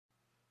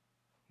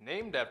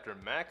Named after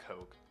Mac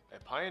Hoke, a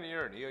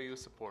pioneer and EOU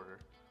supporter,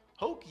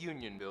 Hoke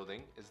Union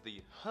Building is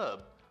the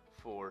hub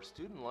for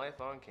student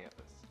life on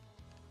campus.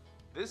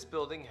 This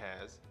building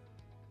has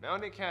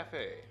Mountain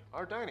Cafe,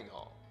 our dining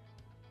hall,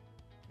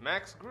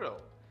 Mac's Grill,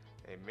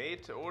 a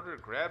made-to-order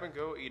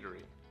grab-and-go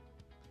eatery,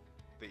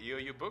 the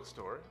EOU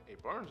Bookstore,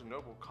 a Barnes &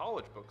 Noble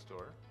college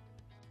bookstore,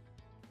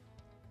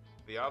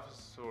 the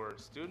Office for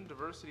Student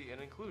Diversity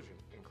and Inclusion,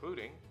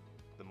 including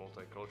the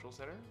Multicultural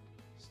Center,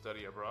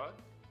 Study Abroad,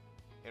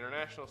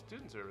 International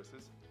Student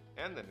Services,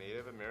 and the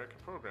Native American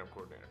Program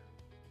Coordinator.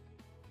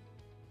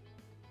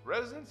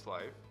 Residence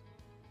Life,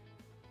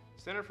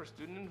 Center for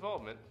Student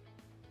Involvement,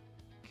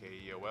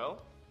 KEOL,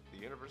 the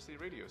University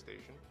Radio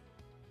Station,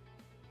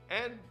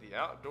 and the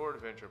Outdoor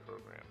Adventure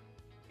Program.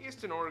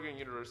 Eastern Oregon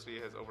University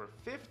has over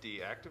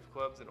 50 active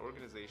clubs and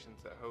organizations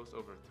that host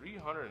over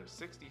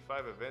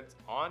 365 events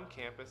on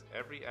campus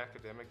every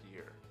academic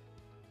year.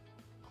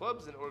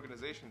 Clubs and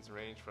organizations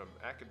range from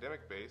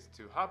academic-based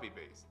to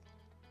hobby-based.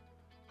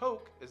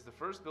 Hoke is the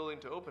first building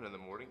to open in the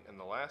morning and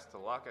the last to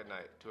lock at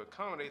night to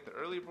accommodate the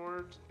early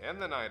birds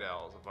and the night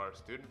owls of our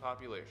student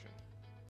population.